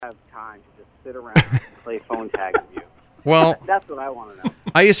have time to just sit around and play phone tag with you? Well, that's what I want to know.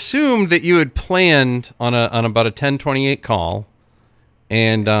 I assumed that you had planned on about a 1028 call,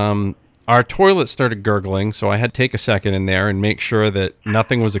 and our toilet started gurgling, so I had to take a second in there and make sure that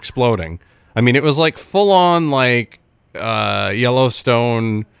nothing was exploding. I mean, it was like full on like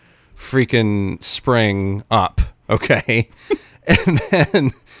Yellowstone freaking spring up, okay? And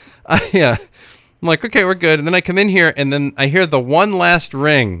then I'm like, okay, we're good. And then I come in here, and then I hear the one last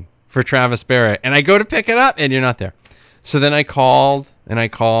ring for Travis Barrett, and I go to pick it up, and you're not there. So then I called, and I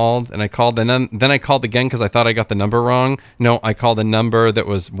called, and I called, and then I called again because I thought I got the number wrong. No, I called a number that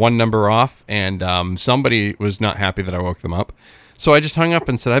was one number off, and somebody was not happy that I woke them up. So I just hung up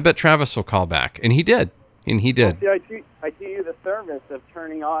and said, I bet Travis will call back. And he did. And he did. Well, see, I do you the service of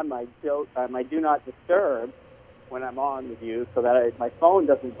turning on my do not disturb when I'm on with you so that my phone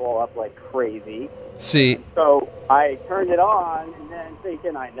doesn't blow up like crazy. See. And so I turned it on and then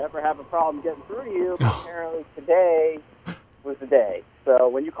thinking I never have a problem getting through to you. But apparently today was the day. So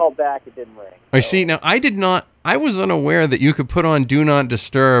when you called back, it didn't ring. I see. Now, I was unaware that you could put on Do Not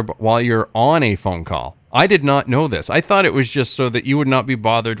Disturb while you're on a phone call. I did not know this. I thought it was just so that you would not be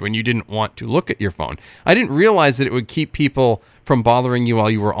bothered when you didn't want to look at your phone. I didn't realize that it would keep people from bothering you while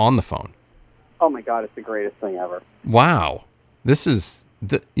you were on the phone. Oh, my God. It's the greatest thing ever. Wow.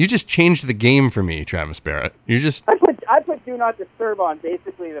 You just changed the game for me, Travis Barrett. I put Do Not Disturb on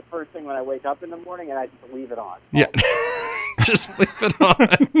basically the first thing when I wake up in the morning, and I just leave it on. Yeah. Just leave it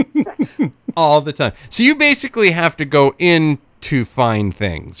on all the time. So you basically have to go in to find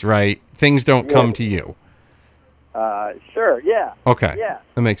things, right? Things don't come to you. Sure, yeah. Okay. Yeah.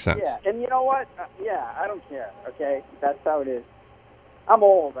 That makes sense. Yeah, and you know what? I don't care, okay? That's how it is. I'm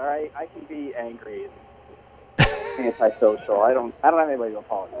old, all right? I can be angry and antisocial. I don't have anybody to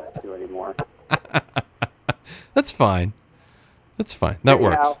apologize to anymore. That's fine. That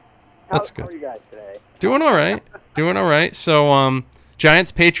works. That's good. How are you guys today? Doing all right. So,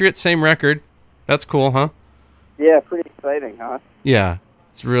 Giants, Patriots, same record. That's cool, huh? Yeah, pretty exciting, huh? Yeah.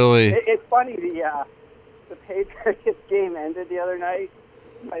 It's really... It's funny, the Patriots game ended the other night.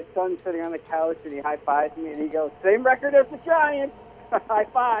 My son's sitting on the couch, and he high-fives me, and he goes, same record as the Giants. High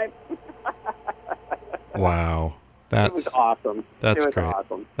five. Wow. It was awesome. That's great.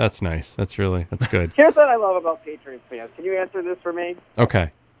 Awesome. That's nice. That's good. Here's what I love about Patriots fans. Can you answer this for me?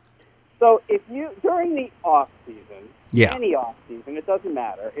 Okay. So if you, during the off-season, yeah. Any off-season, it doesn't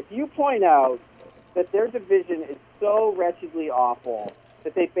matter, if you point out that their division is so wretchedly awful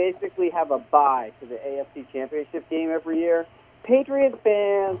that they basically have a bye to the AFC Championship game every year, Patriots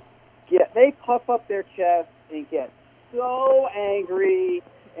fans, they puff up their chests and get so angry,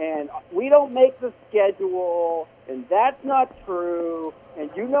 and we don't make the schedule, and that's not true, and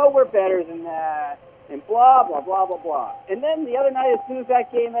you know we're better than that, and blah, blah, blah, blah, blah. And then the other night, as soon as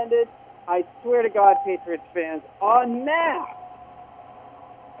that game ended, I swear to God, Patriots fans en masse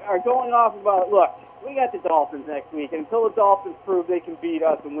are going off about, look, we got the Dolphins next week, and until the Dolphins prove they can beat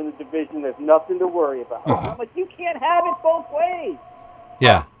us and win the division, there's nothing to worry about. I'm like, you can't have it both ways.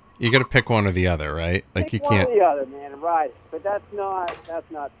 Yeah. You got to pick one or the other, right? Like pick you can't. One or the other, man, and ride it. But that's not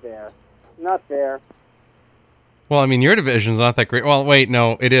fair. Not fair. Well, I mean, your division's not that great. Well, wait,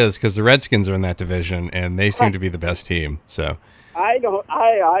 no, it is because the Redskins are in that division, and they seem to be the best team. So. I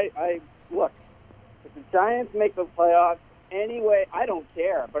look. If the Giants make the playoffs anyway, I don't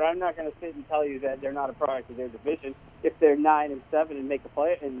care. But I'm not going to sit and tell you that they're not a product of their division. If they're 9-7 and make the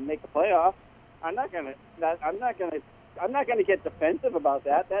playoffs, I'm not going to get defensive about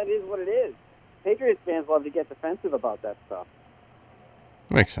that. That is what it is. Patriots fans love to get defensive about that stuff.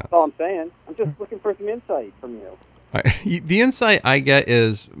 Makes sense. That's all I'm saying. I'm just looking for some insight from you. The insight I get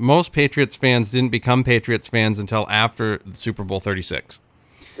is most Patriots fans didn't become Patriots fans until after the Super Bowl 36.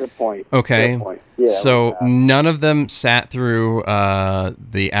 Good point. Okay. Good point. Yeah, so none of them sat through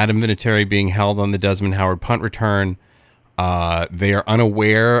the Adam Vinatieri being held on the Desmond Howard punt return. They are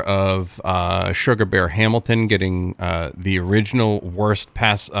unaware of Sugar Bear Hamilton getting the original worst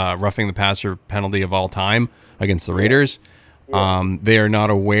roughing the passer penalty of all time against the Raiders. Yeah. They are not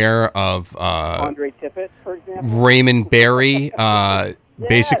aware of Andre Tippett, for example. Raymond Berry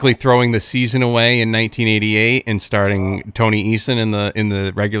basically throwing the season away in 1988 and starting Tony Eason in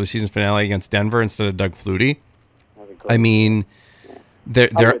the regular season finale against Denver instead of Doug Flutie. I mean,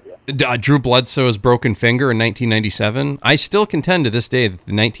 Drew Bledsoe's broken finger in 1997. I still contend to this day that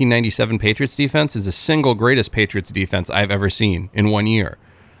the 1997 Patriots defense is the single greatest Patriots defense I've ever seen in 1 year.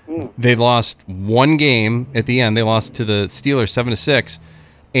 They lost one game at the end. They lost to the Steelers 7-6,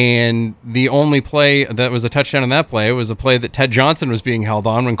 and the only play that was a touchdown in that play was a play that Ted Johnson was being held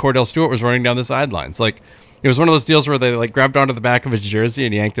on when Cordell Stewart was running down the sidelines. Like, It was one of those deals where they like grabbed onto the back of his jersey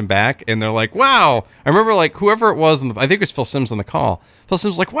and yanked him back, and they're like, "Wow!" I remember like whoever it was, I think it was Phil Simms on the call. Phil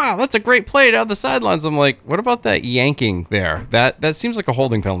Simms was like, "Wow, that's a great play down the sidelines." I'm like, "What about that yanking there? That seems like a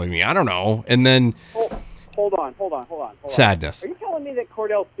holding penalty to me. I don't know." And then, hold on. Sadness. Are you telling me that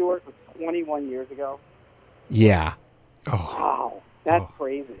Cordell Stewart was 21 years ago? Yeah. Oh. Wow, that's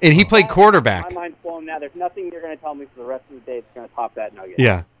crazy. And he played quarterback. My mind's blown now. There's nothing you're going to tell me for the rest of the day that's going to top that nugget.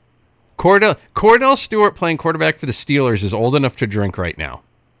 Yeah. Cordell Stewart playing quarterback for the Steelers is old enough to drink right now.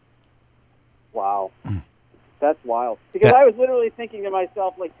 Wow. That's wild. Because I was literally thinking to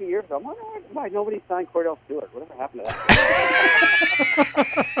myself like 2 years ago, I wonder why nobody signed Cordell Stewart. Whatever happened to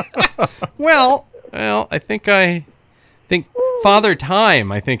that? Well, I think Father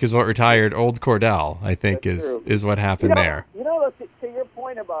Time, I think, is what retired old Cordell, I think is what happened there. You know, to your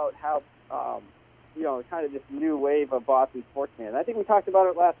point about how, kind of this new wave of Boston sports fans, I think we talked about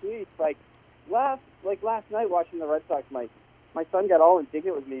it last week. Last night watching the Red Sox, my son got all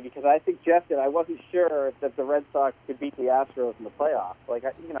indignant with me because I suggested I wasn't sure that the Red Sox could beat the Astros in the playoffs.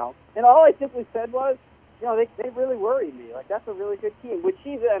 And all I simply said was, they really worry me. Like, that's a really good team, which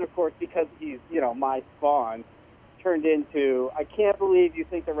he then, of course, because he's, my spawn, turned into, I can't believe you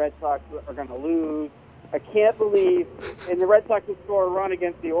think the Red Sox are going to lose. I can't believe, and the Red Sox would score a run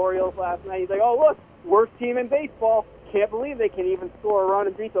against the Orioles last night. He's like, oh, look, worst team in baseball. Can't believe they can even score a run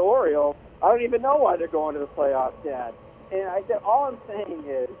and beat the Orioles. I don't even know why they're going to the playoffs, Dad. And I said, all I'm saying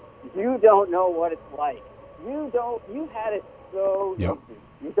is, you don't know what it's like. You had it so easy.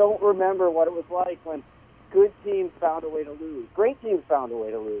 You don't remember what it was like when good teams found a way to lose. Great teams found a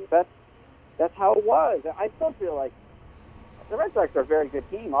way to lose. That's how it was. I still feel like the Red Sox are a very good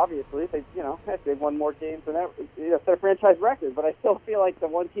team, obviously. They've won more games than ever. It's their franchise record, but I still feel like the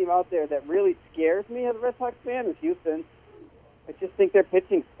one team out there that really scares me as a Red Sox fan is Houston. I just think their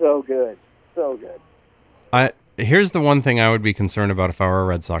pitching's so good. So good. Here's the one thing I would be concerned about if I were a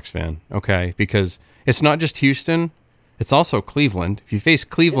Red Sox fan, okay? Because it's not just Houston, it's also Cleveland. If you face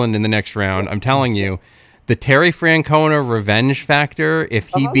Cleveland in the next round, I'm telling you, the Terry Francona revenge factor, if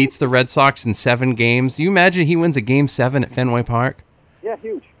he beats the Red Sox in 7 games, you imagine he wins a Game 7 at Fenway Park? Yeah,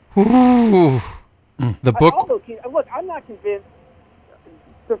 huge. Ooh. The book... Look, I'm not convinced,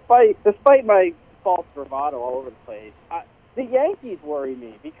 despite my false bravado all over the place, the Yankees worry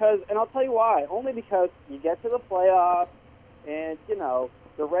me because, and I'll tell you why, only because you get to the playoffs and,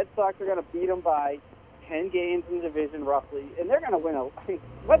 the Red Sox are going to beat them by 10 games in the division roughly, and they're going to win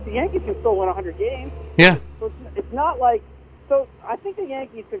the Yankees can still win 100 games. Yeah. So it's not like, so I think the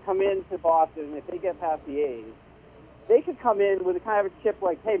Yankees could come into Boston if they get past the A's. They could come in with a kind of a chip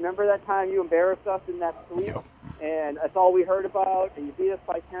like, hey, remember that time you embarrassed us in that sweep? Yep. And that's all we heard about, and you beat us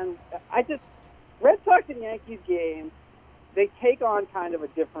by 10. Red Sox and Yankees games, they take on kind of a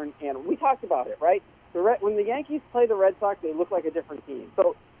different animal. We talked about it, right? When the Yankees play the Red Sox, they look like a different team.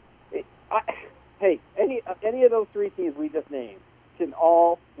 So, hey, any of those 3 teams we just named can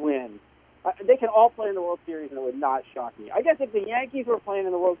all win. They can all play in the World Series, and it would not shock me. I guess if the Yankees were playing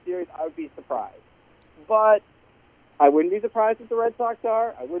in the World Series, I would be surprised. But I wouldn't be surprised if the Red Sox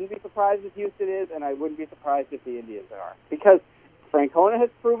are. I wouldn't be surprised if Houston is, and I wouldn't be surprised if the Indians are. Because Francona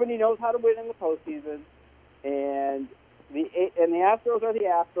has proven he knows how to win in the postseason, and the Astros are the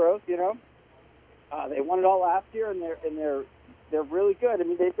Astros. They won it all last year, and they're really good. I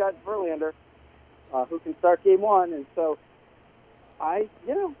mean, they've got Verlander, who can start Game 1, and so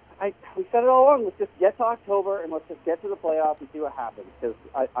we said it all along. Let's just get to October and let's just get to the playoffs and see what happens. Because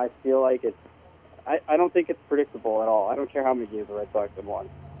I feel like I don't think it's predictable at all. I don't care how many games the Red Sox have won.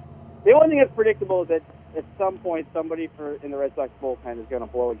 The only thing that's predictable is that at some point somebody in the Red Sox bullpen is going to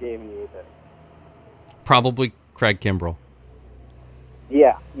blow a game in the 8th inning. Probably Craig Kimbrell.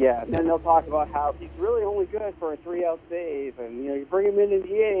 Yeah. And then they'll talk about how he's really only good for a 3-out save, and you bring him in the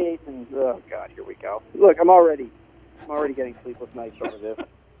 8th, and oh god, here we go. Look, I'm already getting sleepless nights over this.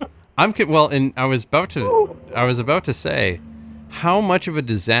 And I was about to say, how much of a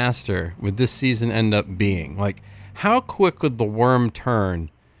disaster would this season end up being? Like, how quick would the worm turn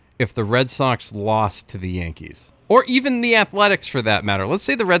if the Red Sox lost to the Yankees? Or even the Athletics, for that matter. Let's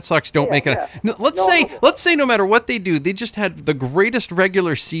say the Red Sox don't make it. Yeah. Let's say no matter what they do, they just had the greatest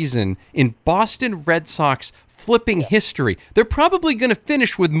regular season in Boston Red Sox flipping history. They're probably going to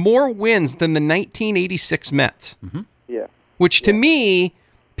finish with more wins than the 1986 Mets. Mm-hmm. Yeah. Which to me,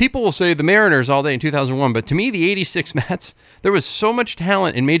 people will say the Mariners all day in 2001, but to me, the 86 Mets, there was so much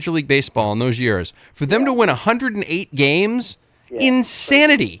talent in Major League Baseball in those years. For them to win 108 games,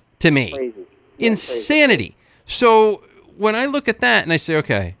 insanity to me. Crazy. Insanity. Crazy. So when I look at that and I say,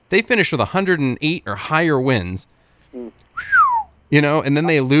 okay, they finished with 108 or higher wins, and then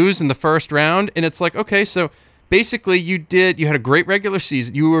they lose in the first round, and it's like, okay, so basically you had a great regular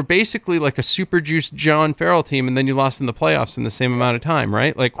season. You were basically like a super juiced John Farrell team, and then you lost in the playoffs in the same amount of time,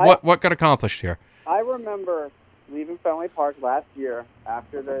 right? Like, what got accomplished here? I remember leaving Fenway Park last year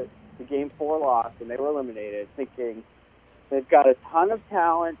after the Game 4 loss, and they were eliminated, thinking they've got a ton of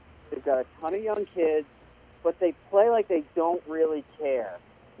talent, they've got a ton of young kids, but they play like they don't really care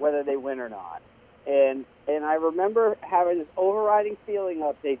whether they win or not. And I remember having this overriding feeling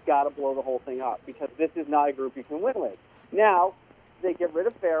of they've got to blow the whole thing up because this is not a group you can win with. Now, they get rid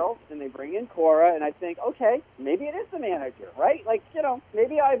of Farrell and they bring in Cora, and I think, okay, maybe it is the manager, right? Like,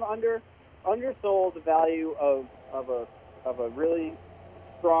 maybe I've undersold the value of a really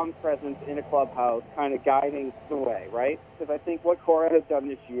strong presence in a clubhouse kind of guiding the way, right? Because I think what Cora has done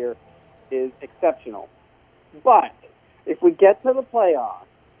this year is exceptional. But if we get to the playoffs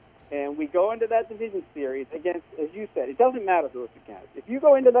and we go into that division series against, as you said, it doesn't matter who it's against. If you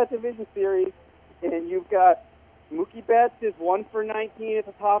go into that division series and you've got Mookie Betts is 1 for 19 at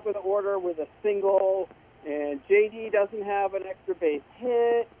the top of the order with a single, and JD doesn't have an extra base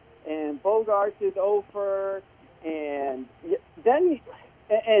hit, and Bogarts is over, and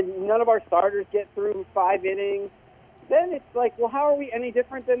none of our starters get through 5 innings, then it's like, well, how are we any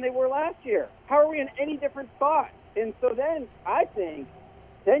different than they were last year? How are we in any different spot? And so then I think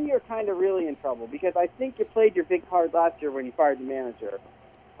then you're kind of really in trouble because I think you played your big card last year when you fired the manager.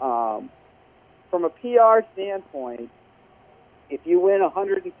 From a PR standpoint, if you win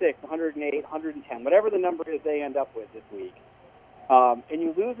 106, 108, 110, whatever the number is they end up with this week, and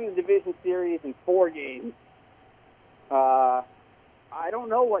you lose in the division series in 4 games, I don't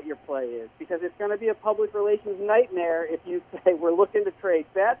know what your play is because it's going to be a public relations nightmare if you say we're looking to trade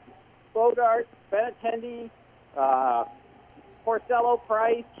Betts, Bogart, Benintendi, Porcello,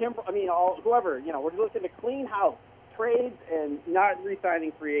 Price, whoever. We're looking to clean house, trades, and not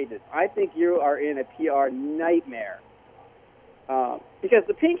re-signing free agents. I think you are in a PR nightmare because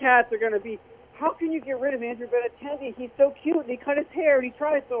the Pink Hats are going to be, how can you get rid of Andrew Benintendi? He's so cute, and he cut his hair, and he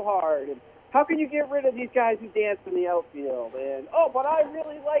tried so hard. And how can you get rid of these guys who dance in the outfield? And, but I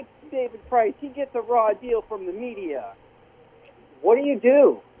really like David Price. He gets a raw deal from the media. What do you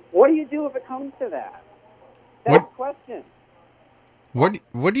do? What do you do if it comes to that? That's the question. What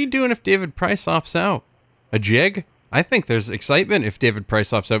are you doing if David Price opts out? A jig? I think there's excitement if David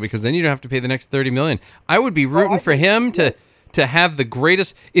Price opts out because then you don't have to pay the next $30 million. I would be rooting for him to have the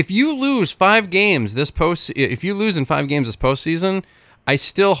greatest. If you lose 5 games if you lose in 5 games this postseason, I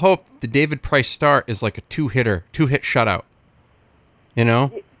still hope the David Price start is like a 2-hit shutout.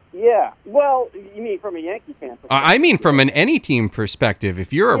 Yeah. Well, you mean from a Yankee fan perspective? I mean from an any team perspective.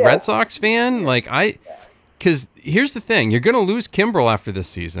 If you're a Red Sox fan, because here's the thing, you're going to lose Kimbrel after this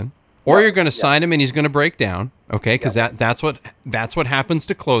season, or you're going to sign him and he's going to break down. Okay, because that's what happens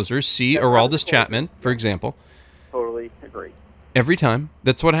to closers. See Aroldis Chapman, for example. Totally agree. Every time.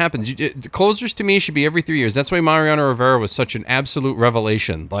 That's what happens. Closers to me should be every 3 years. That's why Mariano Rivera was such an absolute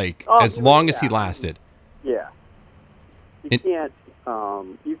revelation, as long as he lasted. Yeah. You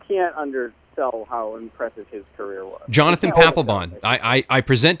can't undersell how impressive his career was. Jonathan Papelbon. I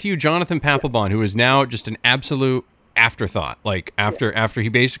present to you Jonathan Papelbon, who is now just an absolute afterthought. After he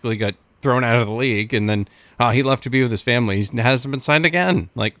basically got thrown out of the league, and then he left to be with his family. He hasn't been signed again.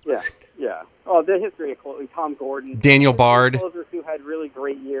 Yeah. Oh, the history of Tom Gordon, Daniel Bard, closers who had really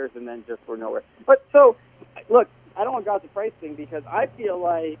great years and then just were nowhere. But so, look, I don't want to go out the price thing because I feel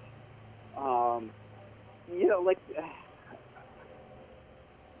like,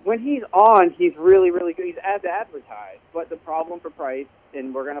 when he's on, he's really, really good. He's as advertised. But the problem for Price,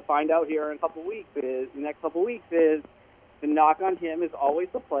 and we're going to find out here in the next couple weeks, is the knock on him is always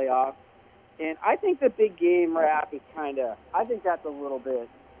the playoffs. And I think the big game rap is I think that's a little bit,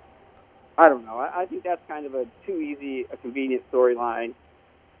 I don't know. I think that's kind of a too easy, a convenient storyline.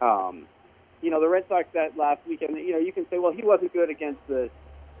 The Red Sox that last weekend, you can say, well, he wasn't good against the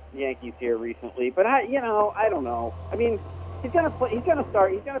Yankees here recently. But I don't know. I mean, he's going to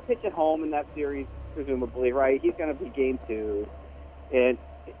start. He's going to pitch at home in that series, presumably, right? He's going to be game 2. And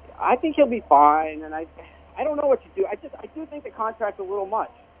I think he'll be fine. And I don't know what you do. I do think the contract's a little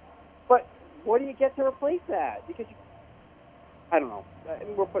much. But what do you get to replace that? Because I don't know.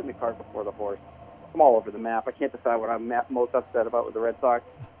 We're putting the cart before the horse. I'm all over the map. I can't decide what I'm most upset about with the Red Sox.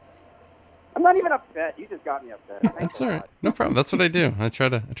 I'm not even upset. You just got me upset. That's all right. No problem. That's what I do. I try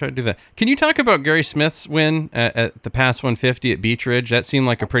to do that. Can you talk about Gary Smith's win at the Pass 150 at Beach Ridge? That seemed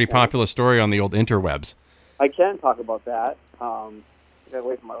like a pretty popular story on the old interwebs. I can talk about that. I got to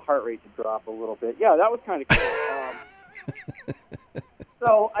wait for my heart rate to drop a little bit. Yeah, that was kind of cool.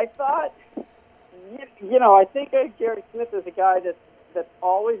 So I thought I think Gary Smith is a guy that's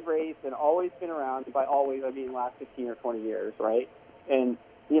always raced and always been around. And by always, I mean last 15 or 20 years, right? And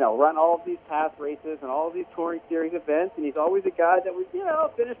run all of these past races and all of these touring series events, and he's always a guy that was,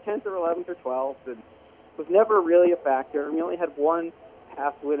 finish 10th or 11th or 12th, and was never really a factor. I mean, he only had one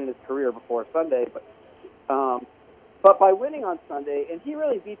past win in his career before Sunday, but by winning on Sunday, and he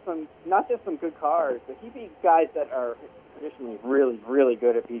really beat not just some good cars, but he beat guys that are traditionally really, really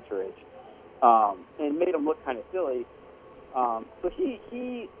good at beach race, and made them look kind of silly. So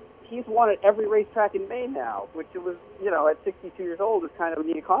he's won at every racetrack in Maine now, which was, at 62 years old is kind of a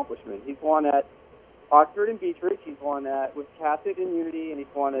neat accomplishment. He's won at Oxford and Beechridge, he's won at Wiscasset and Unity, and he's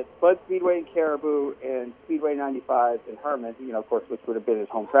won at Bud Speedway in Caribou and Speedway 95 in Herman, of course, which would have been his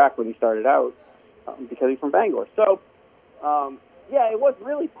home track when he started out, because he's from Bangor. So, it was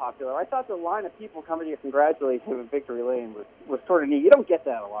really popular. I thought the line of people coming to congratulate him in Victory Lane was sort of neat. You don't get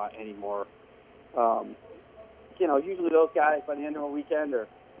that a lot anymore. Usually those guys by the end of a weekend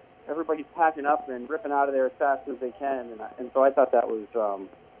everybody's packing up and ripping out of there as fast as they can, and so I thought that was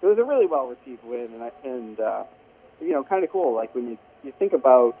it was a really well received win, and kind of cool. Like when you think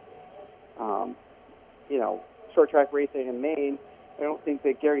about short track racing in Maine, I don't think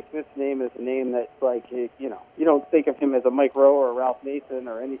that Gary Smith's name is a name that's like you don't think of him as a Mike Rowe or a Ralph Mason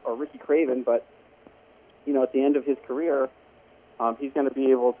or Ricky Craven, but at the end of his career, he's going to be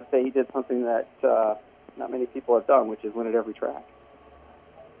able to say he did something that not many people have done, which is win at every track.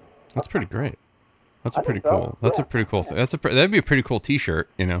 That's pretty great. That's a pretty cool. That's a pretty cool thing. That'd be a pretty cool T-shirt,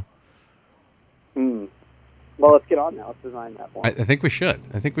 Well, let's get on now. Let's design that one. I think we should.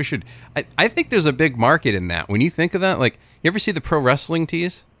 I think there's a big market in that. When you think of that, like, you ever see the pro wrestling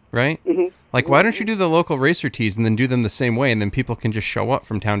tees, right? Mm-hmm. Like, why don't you do the local racer tees and then do them the same way, and then people can just show up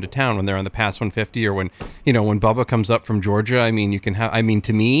from town to town when they're on the Pass 150, or when Bubba comes up from Georgia. I mean,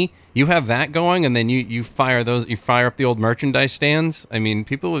 to me, you have that going, and then you fire up the old merchandise stands. I mean,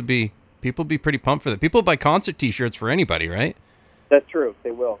 people would be pretty pumped for that. People buy concert T-shirts for anybody, right? That's true.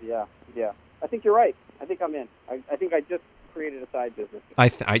 They will. Yeah. I think you're right. I think I'm in. I think I just created a side business.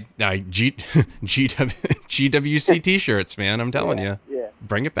 GWC T-shirts, man. I'm telling you. Yeah.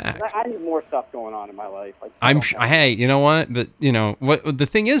 Bring it back. I need more stuff going on in my life. Hey, you know what? But what the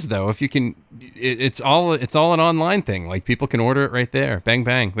thing is, though, if you can, it's all an online thing. Like, people can order it right there. Bang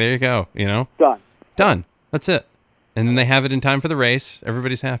bang. There you go. Done. That's it. And then they have it in time for the race.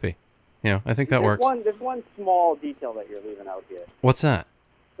 Everybody's happy. I think that works. There's one small detail that you're leaving out here. What's that?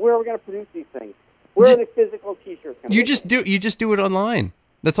 Where are we going to produce these things? Where are the physical T-shirts going to be? You just do it online.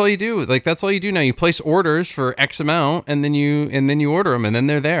 That's all you do. Like, that's all you do now. You place orders for X amount, and then you order them, and then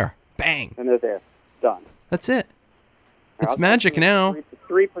they're there. Bang. And they're there. Done. That's it. It's magic now.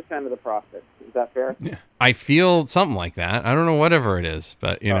 3% of the profit. Is that fair? Yeah. I feel something like that. I don't know, whatever it is,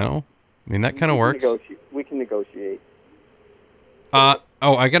 but I mean, that kind of works. We can negotiate. I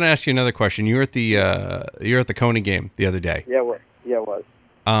got to ask you another question. You were at the Coney game the other day. Yeah, it was.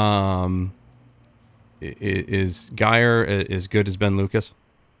 Is Geyer as good as Ben Lucas?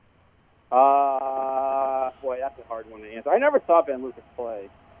 Boy, that's a hard one to answer. I never saw Ben Lucas play.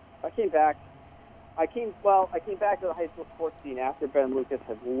 I came back to the high school sports scene after Ben Lucas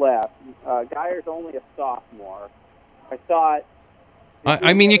had left. Geyer's only a sophomore. I thought.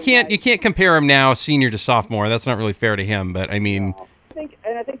 I mean, you can't compare him now, senior to sophomore. That's not really fair to him. But I mean,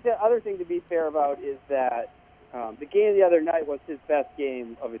 I think the other thing to be fair about is that the game the other night was his best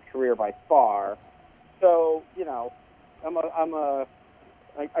game of his career by far. So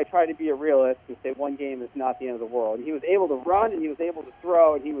I try to be a realist and say one game is not the end of the world. And he was able to run, and he was able to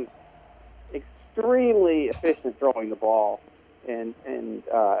throw, and he was extremely efficient throwing the ball. And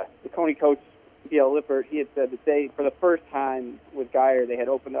the Coney coach, B.L. Lippert, he had said that for the first time with Geyer, they had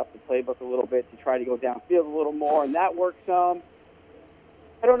opened up the playbook a little bit to try to go downfield a little more, and that worked some.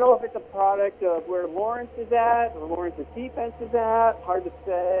 I don't know if it's a product of where Lawrence is at or Lawrence's defense is at. Hard to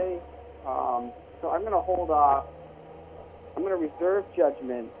say. So I'm going to hold off. I'm going to reserve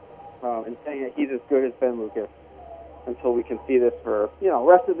judgment in saying that he's as good as Ben Lucas until we can see this for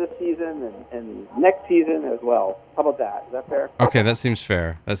rest of this season and next season as well. How about that? Is that fair? Okay, that seems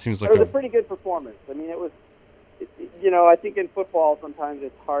fair. That seems like it was a pretty good performance. I mean, I think in football sometimes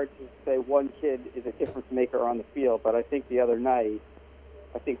it's hard to say one kid is a difference maker on the field, but I think the other night,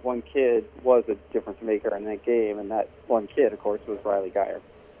 one kid was a difference maker in that game, and that one kid, of course, was Riley Geyer.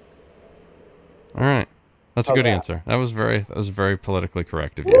 All right, that's a good answer. That was very politically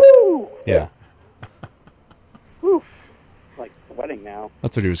correct of you. Woo! Yeah. Woo! Like sweating now.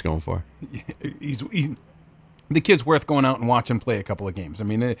 That's what he was going for. He's the kid's worth going out and watch him play a couple of games. I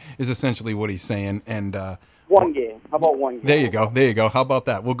mean, it is essentially what he's saying. And one game. How about one game? There you go. How about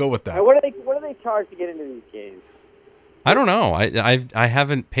that? We'll go with that. What do they they charge to get into these games? I don't know. I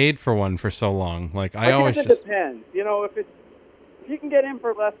haven't paid for one for so long. Like I always guess it just depends. You know, if you can get in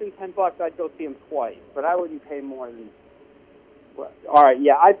for less than $10, I'd go see him twice. But I wouldn't pay more than. Well, all right,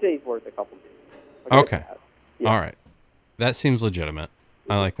 yeah, I'd say he's worth a couple. Okay. Yeah. All right. That seems legitimate.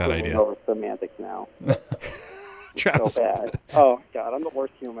 I like that idea. Over semantics now. Travis. So bad. Oh God, I'm the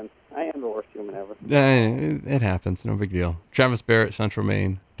worst human. I am the worst human ever. It happens. No big deal. Travis Barrett,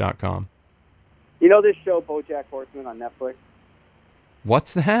 centralmaine.com. You know this show, BoJack Horseman, on Netflix?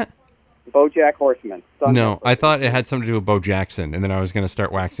 What's that? BoJack Horseman. No, I thought it had something to do with Bo Jackson, and then I was going to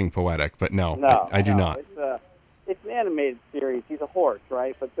start waxing poetic, but no, I do not. It's an animated series. He's a horse,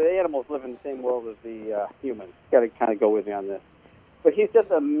 right? But the animals live in the same world as the humans. Got to kind of go with me on this. But he's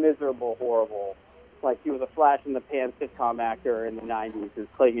just a miserable, horrible, like he was a flash-in-the-pan sitcom actor in the 90s who's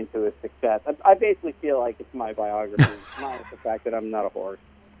clinging to his success. I basically feel like it's my biography, minus the fact that I'm not a horse.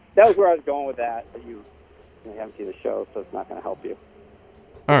 That was where I was going with that, but you haven't seen the show, so it's not going to help you.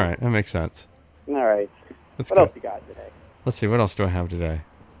 All right, that makes sense. All right. What else you got today? Let's see, what else do I have today?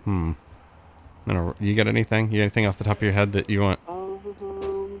 I don't know, you got anything? You got anything off the top of your head that you want?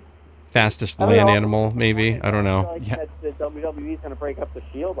 Fastest land animal, maybe? I don't know. That the WWE's going to break up the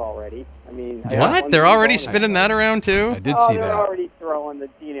Shield already. I mean, what? They're already spinning that around too? I did see they're that. already throwing the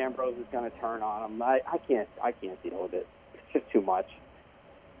Dean Ambrose is going to turn on them. I can't deal with it. It's just too much.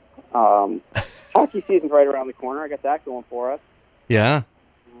 Hockey season's right around the corner. I got that going for us. Yeah.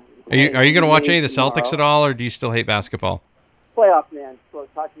 Are you going to watch any of the Celtics at all, or do you still hate basketball? Playoffs, man. So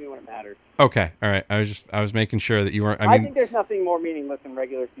talk to me when it matters. Okay, all right. I was making sure that you weren't. I think there's nothing more meaningless than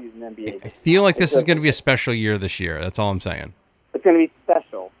regular season NBA. I feel like this is going to be a special year this year. That's all I'm saying. It's going to be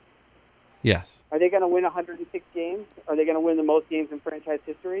special. Yes. Are they going to win 106 games? Are they going to win the most games in franchise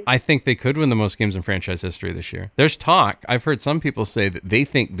history? I think they could win the most games in franchise history this year. There's talk. I've heard some people say that they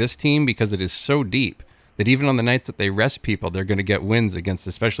think this team, because it is so deep, that even on the nights that they rest people, they're going to get wins against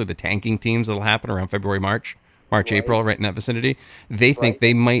especially the tanking teams that'll happen around February, March, April, right in that vicinity. They think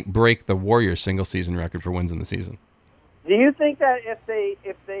they might break the Warriors single-season record for wins in the season. Do you think that if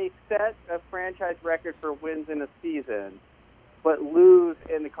they set a franchise record for wins in a season, but lose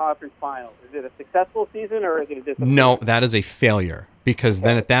in the conference finals, is it a successful season or is it a disappointment? No, that is a failure, because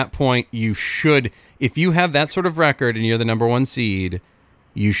then at that point you should, if you have that sort of record and you're the number one seed,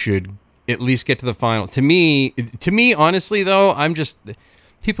 you should at least get to the finals. To me, honestly, though, I'm just,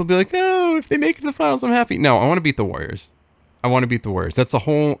 people be like, oh, if they make it to the finals, I'm happy. No, I want to beat the Warriors. That's the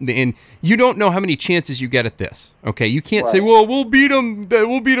whole, and you don't know how many chances you get at this. Okay, you can't say, well, we'll beat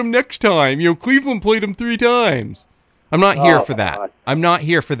them next time. Cleveland played them 3 times. I'm not here for that. God. I'm not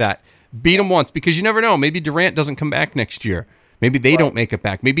here for that. Beat them once, because you never know. Maybe Durant doesn't come back next year. Maybe they don't make it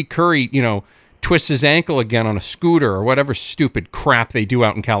back. Maybe Curry, twists his ankle again on a scooter or whatever stupid crap they do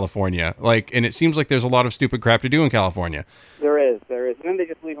out in California. And it seems like there's a lot of stupid crap to do in California. There is. And then they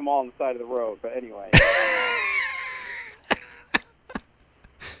just leave them all on the side of the road. But anyway.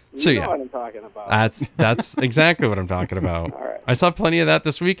 You know what I'm talking about. That's exactly what I'm talking about. All right. I saw plenty of that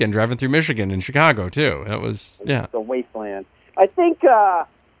this weekend driving through Michigan and Chicago too. That was It's a wasteland. I think I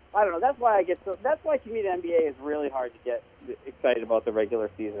don't know. That's why to me the NBA is really hard to get excited about the regular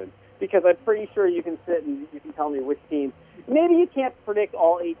season, because I'm pretty sure you can sit and you can tell me which teams. Maybe you can't predict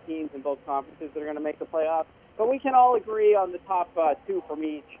all 8 teams in both conferences that are going to make the playoffs, but we can all agree on the top 2 from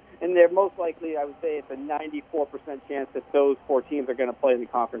each. And they're most likely, I would say, it's a 94% chance that those 4 teams are going to play in the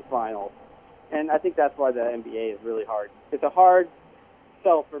conference finals. And I think that's why the NBA is really hard. It's a hard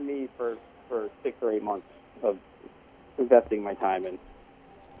sell for me for 6 or 8 months of investing my time in.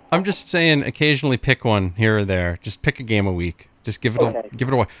 I'm just saying, occasionally pick one here or there. Just pick a game a week. Just give it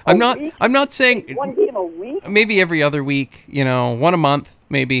a while. I'm not saying 1 game a week. Maybe every other week. 1 a month,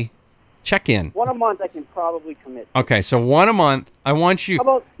 maybe. Check in. 1 a month I can probably commit to. Okay, so 1 a month. I want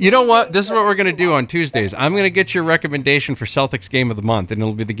you. You know what? This is what we're going to do on Tuesdays. I'm going to get your recommendation for Celtics game of the month, and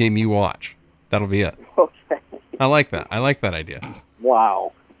it'll be the game you watch. That'll be it. Okay. I like that. I like that idea.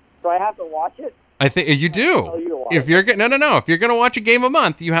 Wow. So I have to watch it? I think you do. If you're no. If you're going to watch a game a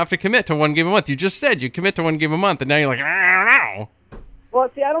month, you have to commit to 1 game a month. You just said you commit to 1 game a month, and now you're like, I don't know. Well,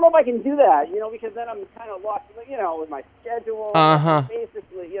 see, I don't know if I can do that, because then I'm kind of locked, with my schedule.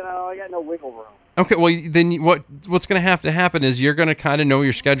 Basically, I got no wiggle room. Okay, well, then what's going to have to happen is you're going to kind of know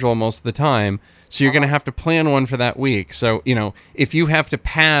your schedule most of the time, so you're going to have to plan one for that week. So, if you have to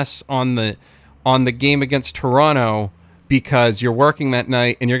pass on the game against Toronto because you're working that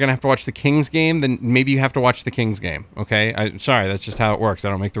night and you're going to have to watch the Kings game, then maybe you have to watch the Kings game, okay? I'm sorry, that's just how it works. I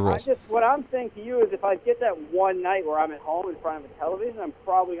don't make the rules. What I'm saying to you is if I get that one night where I'm at home in front of a television, I'm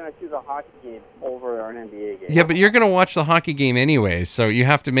probably going to choose a hockey game over an NBA game. Yeah, but you're going to watch the hockey game anyways, so you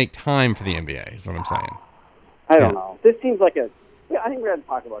have to make time for the NBA, is what I'm saying. I don't know. This seems like I think we're going to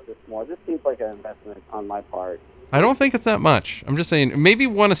talk about this more. This seems like an investment on my part. I don't think it's that much. I'm just saying maybe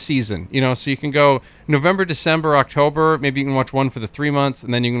one a season, so you can go November, December, October. Maybe you can watch one for the 3 months,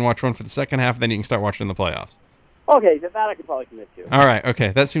 and then you can watch one for the second half, and then you can start watching the playoffs. Okay, that I could probably commit to. All right, okay,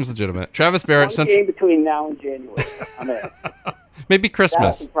 that seems legitimate. Travis Barrett. One game between now and January. I'm in. Maybe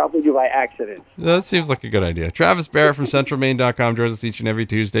Christmas. That I could probably do by accident. That seems like a good idea. Travis Barrett from CentralMaine.com joins us each and every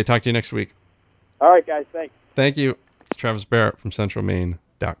Tuesday. Talk to you next week. All right, guys, thanks. Thank you. It's Travis Barrett from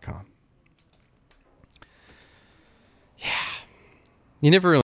CentralMaine.com. Yeah. You never really